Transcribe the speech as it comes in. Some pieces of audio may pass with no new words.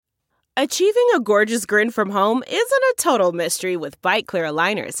Achieving a gorgeous grin from home isn't a total mystery with Bite Clear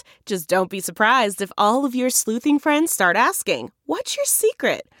aligners. Just don't be surprised if all of your sleuthing friends start asking, "What's your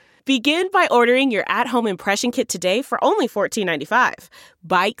secret?" Begin by ordering your at-home impression kit today for only $14.95.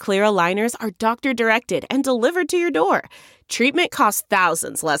 Bite Clear aligners are doctor-directed and delivered to your door. Treatment costs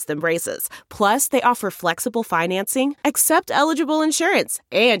thousands less than braces. Plus, they offer flexible financing, accept eligible insurance,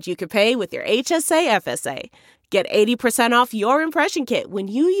 and you can pay with your HSA FSA. Get 80% off your impression kit when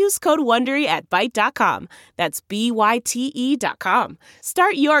you use code WONDERY at Byte.com. That's BYTE.com.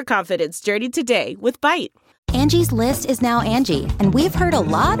 Start your confidence journey today with Byte. Angie's List is now Angie, and we've heard a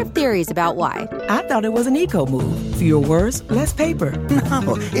lot of theories about why. I thought it was an eco move. Fewer words, less paper.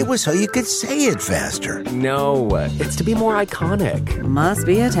 No, it was so you could say it faster. No, it's to be more iconic. Must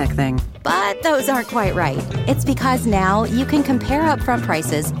be a tech thing. But those aren't quite right. It's because now you can compare upfront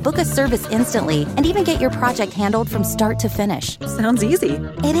prices, book a service instantly, and even get your project handled from start to finish. Sounds easy.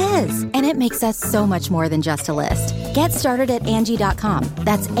 It is, and it makes us so much more than just a list. Get started at Angie.com.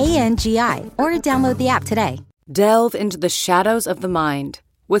 That's ANGI, or download the app today. Delve into the shadows of the mind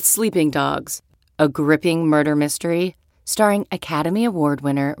with Sleeping Dogs, a gripping murder mystery starring Academy Award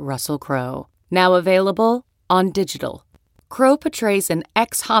winner Russell Crowe. Now available on digital. Crowe portrays an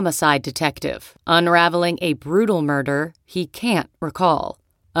ex-homicide detective unraveling a brutal murder he can't recall.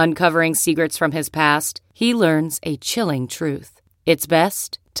 Uncovering secrets from his past, he learns a chilling truth. It's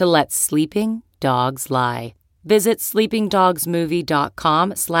best to let sleeping dogs lie. Visit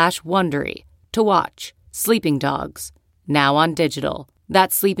sleepingdogsmovie.com/Wondery to watch Sleeping Dogs, now on digital.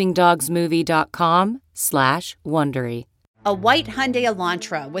 That's sleepingdogsmovie.com/Wondery. A white Hyundai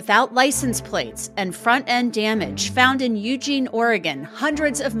Elantra without license plates and front-end damage found in Eugene, Oregon,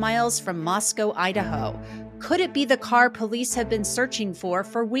 hundreds of miles from Moscow, Idaho. Could it be the car police have been searching for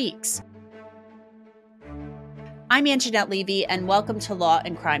weeks? I'm Anjanette Levy, and welcome to Law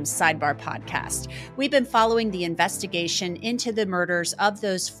and Crime's Sidebar Podcast. We've been following the investigation into the murders of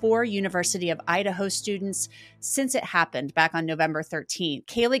those 4 University of Idaho students since it happened back on November 13th.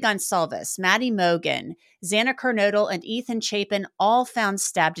 Kaylee Gonsalves, Maddie Mogan, Xana Kernodle, and Ethan Chapin all found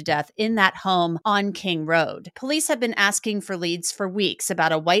stabbed to death in that home on King Road. Police have been asking for leads for weeks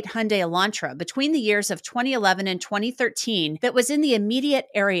about a white Hyundai Elantra between the years of 2011 and 2013 that was in the immediate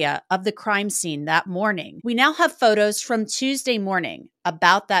area of the crime scene that morning. We now have photos from Tuesday morning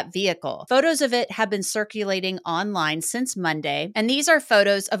about that vehicle. Photos of it have been circulating online since Monday, and these are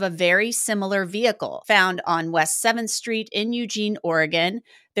photos of a very similar vehicle found on West 7th Street in Eugene, Oregon.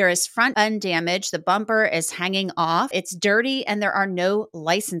 There is front end damage. The bumper is hanging off. It's dirty and there are no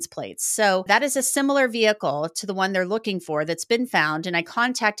license plates. So that is a similar vehicle to the one they're looking for that's been found. And I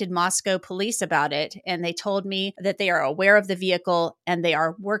contacted Moscow police about it, and they told me that they are aware of the vehicle and they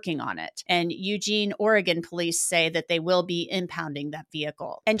are working on it. And Eugene, Oregon police say that they will be impounding that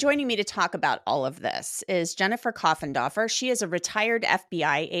vehicle. And joining me to talk about all of this is Jennifer Koffendorfer. She is a retired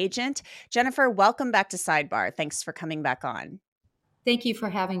FBI agent. Jennifer, welcome back to Sidebar. Thanks for coming back on. Thank you for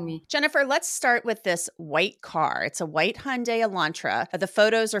having me. Jennifer, let's start with this white car. It's a white Hyundai Elantra. The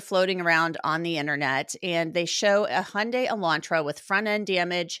photos are floating around on the internet, and they show a Hyundai Elantra with front-end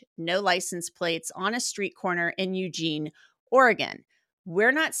damage, no license plates, on a street corner in Eugene, Oregon.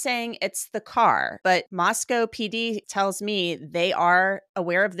 We're not saying it's the car, but Moscow PD tells me they are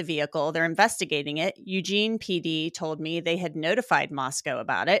aware of the vehicle. They're investigating it. Eugene PD told me they had notified Moscow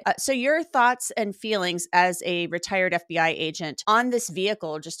about it. So your thoughts and feelings as a retired FBI agent on this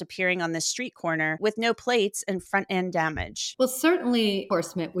vehicle just appearing on this street corner with no plates and front end damage? Well, certainly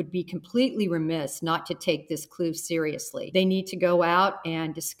enforcement would be completely remiss not to take this clue seriously. They need to go out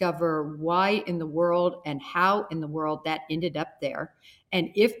and discover why in the world and how in the world that ended up there. And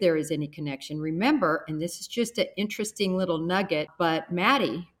if there is any connection, remember, and this is just an interesting little nugget, but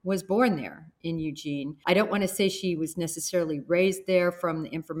Maddie was born there in Eugene. I don't want to say she was necessarily raised there. From the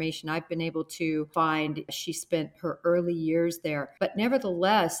information I've been able to find, she spent her early years there. But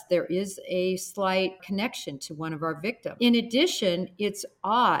nevertheless, there is a slight connection to one of our victims. In addition, it's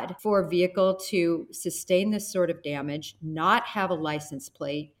odd for a vehicle to sustain this sort of damage, not have a license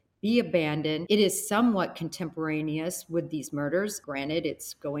plate, be abandoned. It is somewhat contemporaneous with these murders. Granted,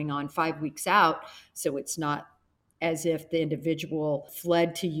 it's going on 5 weeks out, so it's not as if the individual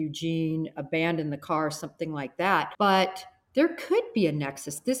fled to Eugene, abandoned the car, something like that. But there could be a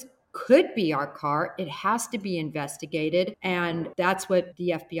nexus. This could be our car. It has to be investigated, and that's what the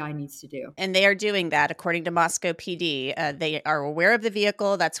FBI needs to do. And they are doing that, according to Moscow PD. They are aware of the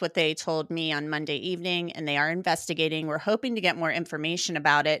vehicle. That's what they told me on Monday evening, and they are investigating. We're hoping to get more information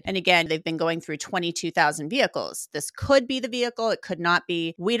about it. And again, they've been going through 22,000 vehicles. This could be the vehicle. It could not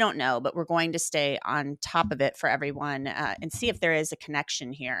be. We don't know, but we're going to stay on top of it for everyone and see if there is a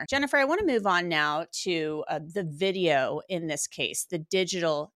connection here. Jennifer, I want to move on now to the video in this case, the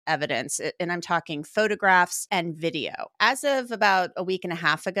digital evidence, and I'm talking photographs and video. As of about a week and a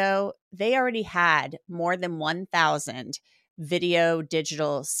half ago, they already had more than 1,000 video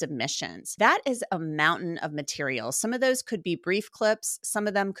digital submissions. That is a mountain of material. Some of those could be brief clips. Some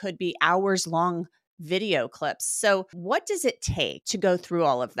of them could be hours long video clips. So what does it take to go through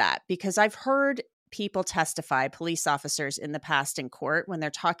all of that? Because I've heard people testify, police officers in the past in court, when they're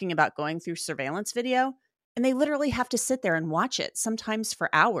talking about going through surveillance video, and they literally have to sit there and watch it, sometimes for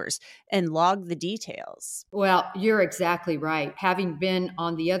hours, and log the details. Well, you're exactly right. Having been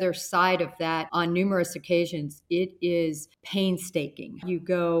on the other side of that on numerous occasions, it is painstaking. You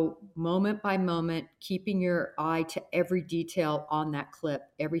go moment by moment, keeping your eye to every detail on that clip,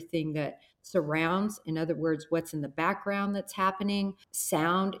 everything that surrounds, in other words, what's in the background that's happening,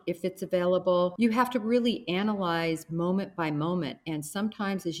 sound, if it's available. You have to really analyze moment by moment. And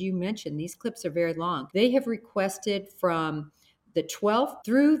sometimes, as you mentioned, these clips are very long. They have requested from the 12th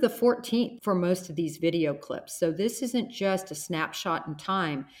through the 14th for most of these video clips. So this isn't just a snapshot in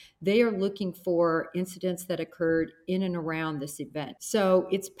time. They are looking for incidents that occurred in and around this event. So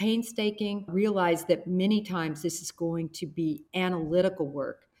it's painstaking. Realize that many times this is going to be analytical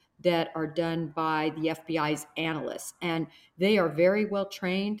work that are done by the FBI's analysts. And they are very well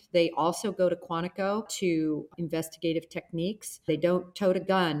trained. They also go to Quantico to investigative techniques. They don't tote a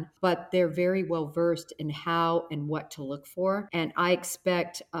gun, but they're very well versed in how and what to look for. And I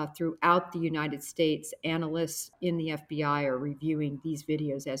expect throughout the United States, analysts in the FBI are reviewing these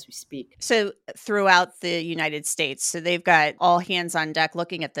videos as we speak. So throughout the United States, so they've got all hands on deck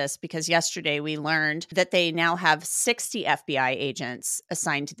looking at this, because yesterday we learned that they now have 60 FBI agents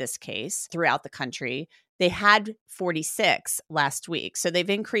assigned to this case throughout the country. They had 46 last week. So they've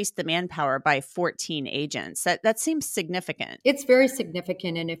increased the manpower by 14 agents. That seems significant. It's very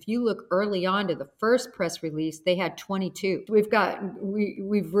significant. And if you look early on to the first press release, they had 22.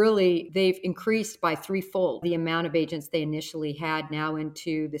 They've increased by threefold the amount of agents they initially had, now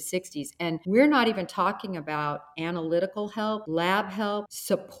into the 60s. And we're not even talking about analytical help, lab help,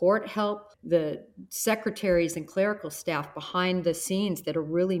 support help, the secretaries and clerical staff behind the scenes that are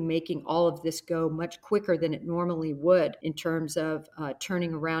really making all of this go much quicker than it normally would in terms of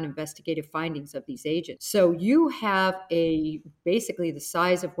turning around investigative findings of these agents. So you have basically the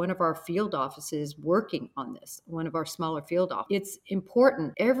size of one of our field offices working on this, one of our smaller field offices. It's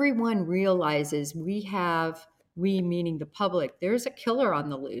important. Everyone realizes we meaning the public, there's a killer on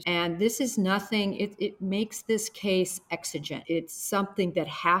the loose. And this is nothing, it makes this case exigent. It's something that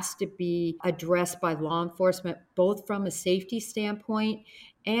has to be addressed by law enforcement, both from a safety standpoint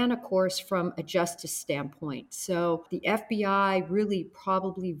and, of course, from a justice standpoint. So the FBI really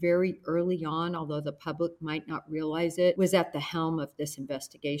probably very early on, although the public might not realize it, was at the helm of this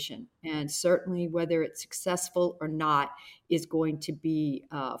investigation. And certainly whether it's successful or not is going to be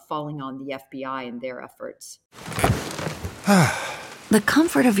falling on the FBI and their efforts. The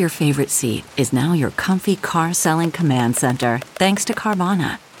comfort of your favorite seat is now your comfy car selling command center, thanks to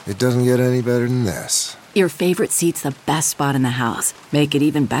Carvana. It doesn't get any better than this. Your favorite seat's the best spot in the house. Make it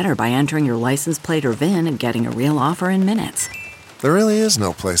even better by entering your license plate or VIN and getting a real offer in minutes. There really is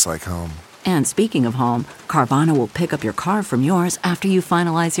no place like home. And speaking of home, Carvana will pick up your car from yours after you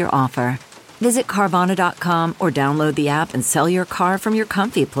finalize your offer. Visit Carvana.com or download the app and sell your car from your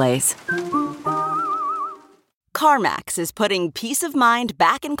comfy place. CarMax is putting peace of mind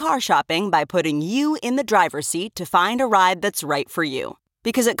back in car shopping by putting you in the driver's seat to find a ride that's right for you.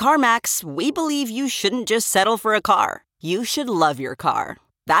 Because at CarMax, we believe you shouldn't just settle for a car. You should love your car.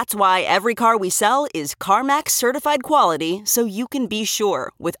 That's why every car we sell is CarMax certified quality, so you can be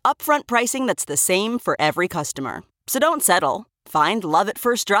sure with upfront pricing that's the same for every customer. So don't settle. Find love at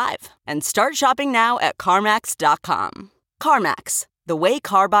first drive and start shopping now at CarMax.com. CarMax, the way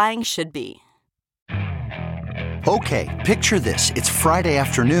car buying should be. Okay, picture this. It's Friday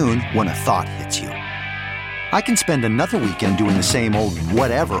afternoon when a thought hits you. I can spend another weekend doing the same old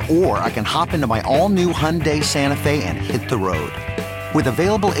whatever, or I can hop into my all-new Hyundai Santa Fe and hit the road. With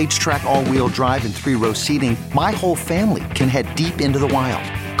available H-Track all-wheel drive and 3-row seating, my whole family can head deep into the wild.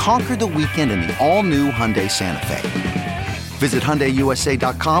 Conquer the weekend in the all-new Hyundai Santa Fe. Visit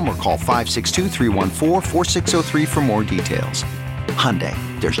HyundaiUSA.com or call 562-314-4603 for more details. Hyundai,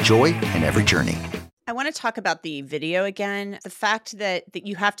 there's joy in every journey. I want to talk about the video again. The fact that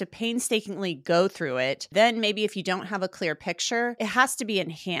you have to painstakingly go through it. Then maybe if you don't have a clear picture, it has to be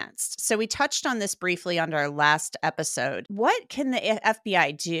enhanced. So we touched on this briefly on our last episode. What can the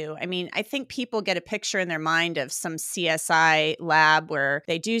FBI do? I mean, I think people get a picture in their mind of some CSI lab where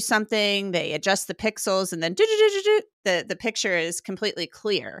they do something, they adjust the pixels, and then the picture is completely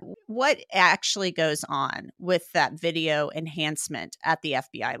clear. What actually goes on with that video enhancement at the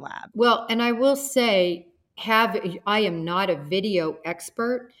FBI lab? Well, and I will say, I am not a video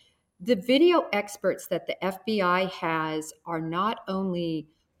expert. The video experts that the FBI has are not only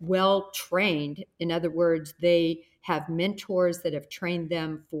well trained, in other words, they have mentors that have trained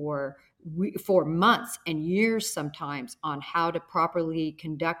them for months and years sometimes on how to properly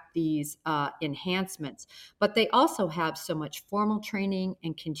conduct these enhancements. But they also have so much formal training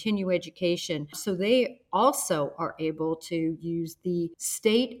and continuing education. So they also are able to use the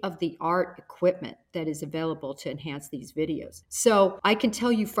state-of-the-art equipment that is available to enhance these videos. So I can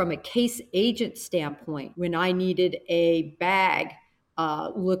tell you from a case agent standpoint, when I needed a bag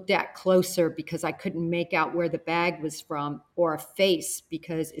looked at closer because I couldn't make out where the bag was from, or a face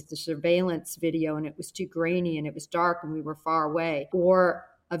because it's a surveillance video and it was too grainy and it was dark and we were far away, or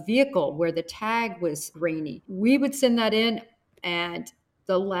a vehicle where the tag was grainy. We would send that in, and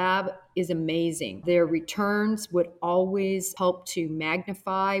the lab is amazing. Their returns would always help to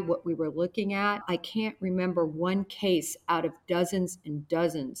magnify what we were looking at. I can't remember one case out of dozens and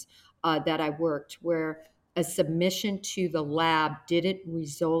dozens that I worked where a submission to the lab didn't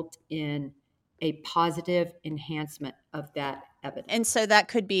result in a positive enhancement of that evidence. And so that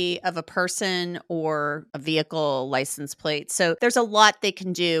could be of a person or a vehicle license plate. So there's a lot they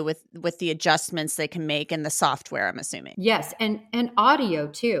can do with the adjustments they can make in the software, I'm assuming. Yes, and audio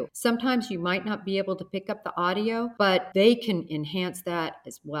too. Sometimes you might not be able to pick up the audio, but they can enhance that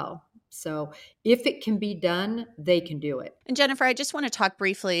as well. So if it can be done, they can do it. And Jennifer, I just want to talk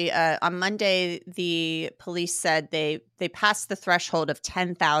briefly. On Monday, the police said they passed the threshold of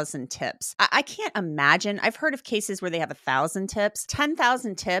 10,000 tips. I can't imagine. I've heard of cases where they have 1,000 tips.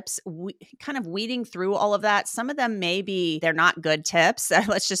 10,000 tips, kind of weeding through all of that. Some of them they're not good tips,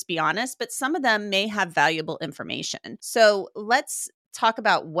 let's just be honest, but some of them may have valuable information. So let's talk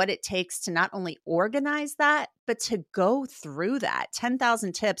about what it takes to not only organize that, but to go through that.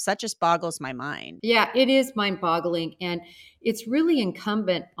 10,000 tips, that just boggles my mind. Yeah, it is mind-boggling. And it's really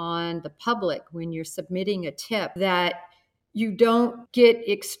incumbent on the public when you're submitting a tip that you don't get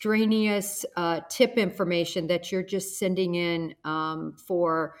extraneous tip information that you're just sending in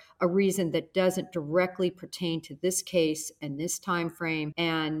for a reason that doesn't directly pertain to this case and this time frame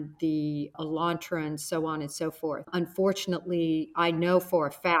and the Elantra and so on and so forth. Unfortunately, I know for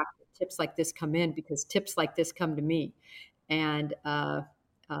a fact that tips like this come in because tips like this come to me. And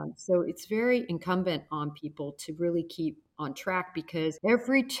so it's very incumbent on people to really keep on track, because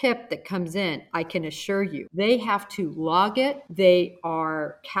every tip that comes in, I can assure you, they have to log it. They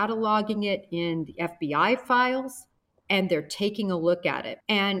are cataloging it in the FBI files, and they're taking a look at it.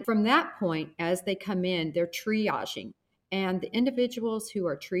 And from that point, as they come in, they're triaging. And the individuals who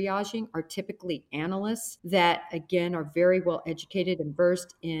are triaging are typically analysts that, again, are very well educated and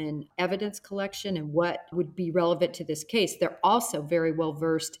versed in evidence collection and what would be relevant to this case. They're also very well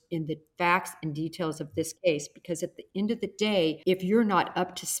versed in the facts and details of this case, because at the end of the day, if you're not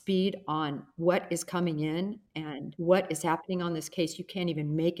up to speed on what is coming in and what is happening on this case, you can't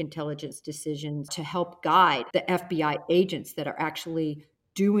even make intelligence decisions to help guide the FBI agents that are actually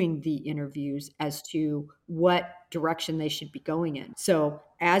doing the interviews as to what direction they should be going in. So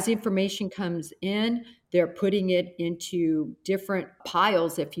as information comes in, they're putting it into different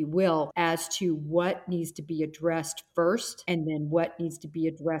piles, if you will, as to what needs to be addressed first and then what needs to be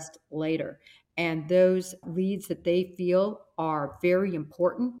addressed later. And those leads that they feel are very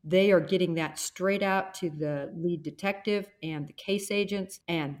important, they are getting that straight out to the lead detective and the case agents,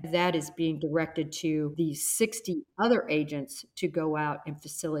 and that is being directed to the 60 other agents to go out and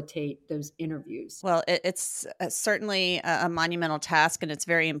facilitate those interviews. Well, it's certainly a monumental task, and it's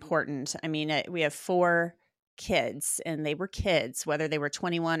very important. I mean, we have 4 kids, and they were kids, whether they were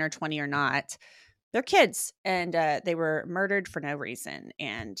 21 or 20 or not. They're kids, and they were murdered for no reason.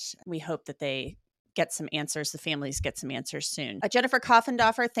 And we hope that they get some answers. The families get some answers soon. Jennifer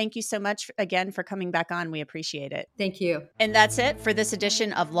Koffendorfer, thank you so much again for coming back on. We appreciate it. Thank you. And that's it for this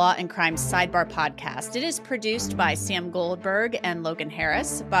edition of Law and Crime Sidebar Podcast. It is produced by Sam Goldberg and Logan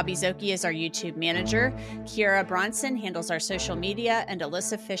Harris. Bobby Zoki is our YouTube manager. Kiera Bronson handles our social media, and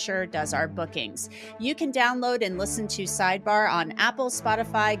Alyssa Fisher does our bookings. You can download and listen to Sidebar on Apple,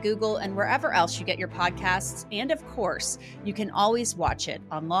 Spotify, Google, and wherever else you get your podcasts. And of course, you can always watch it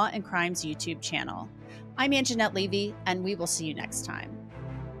on Law and Crime's YouTube channel. I'm Anjanette Levy, and we will see you next time.